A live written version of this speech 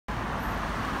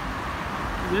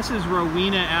This is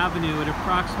Rowena Avenue at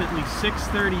approximately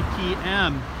 6:30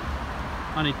 p.m.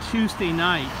 on a Tuesday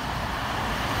night.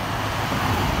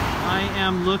 I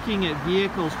am looking at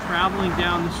vehicles traveling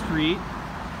down the street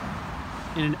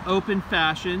in an open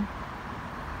fashion.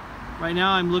 Right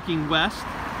now I'm looking west.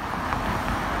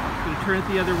 I'm going to turn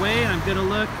it the other way and I'm going to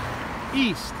look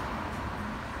east.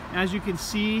 As you can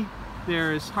see,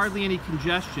 there is hardly any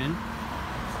congestion.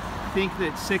 I think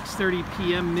that 6:30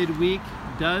 p.m. midweek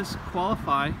does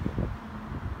qualify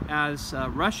as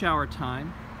rush hour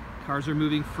time. Cars are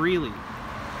moving freely.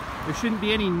 There shouldn't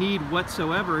be any need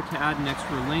whatsoever to add an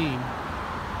extra lane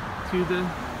to the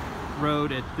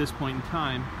road at this point in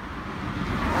time.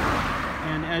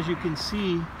 And as you can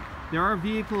see, there are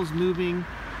vehicles moving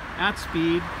at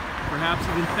speed, perhaps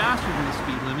even faster than the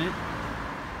speed limit.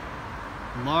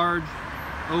 Large,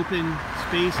 open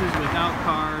spaces without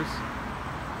cars.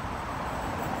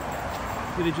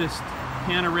 I'm going to just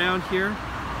pan around here,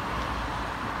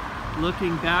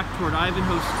 looking back toward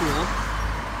Ivanhoe School.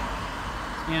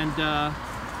 And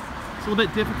it's a little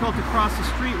bit difficult to cross the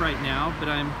street right now, but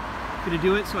I'm going to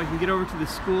do it so I can get over to the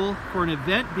school for an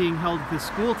event being held at the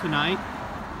school tonight,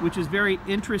 which is very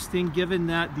interesting given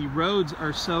that the roads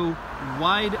are so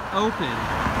wide open.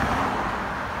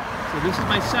 So this is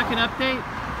my second update.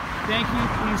 Thank you.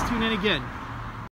 Please tune in again.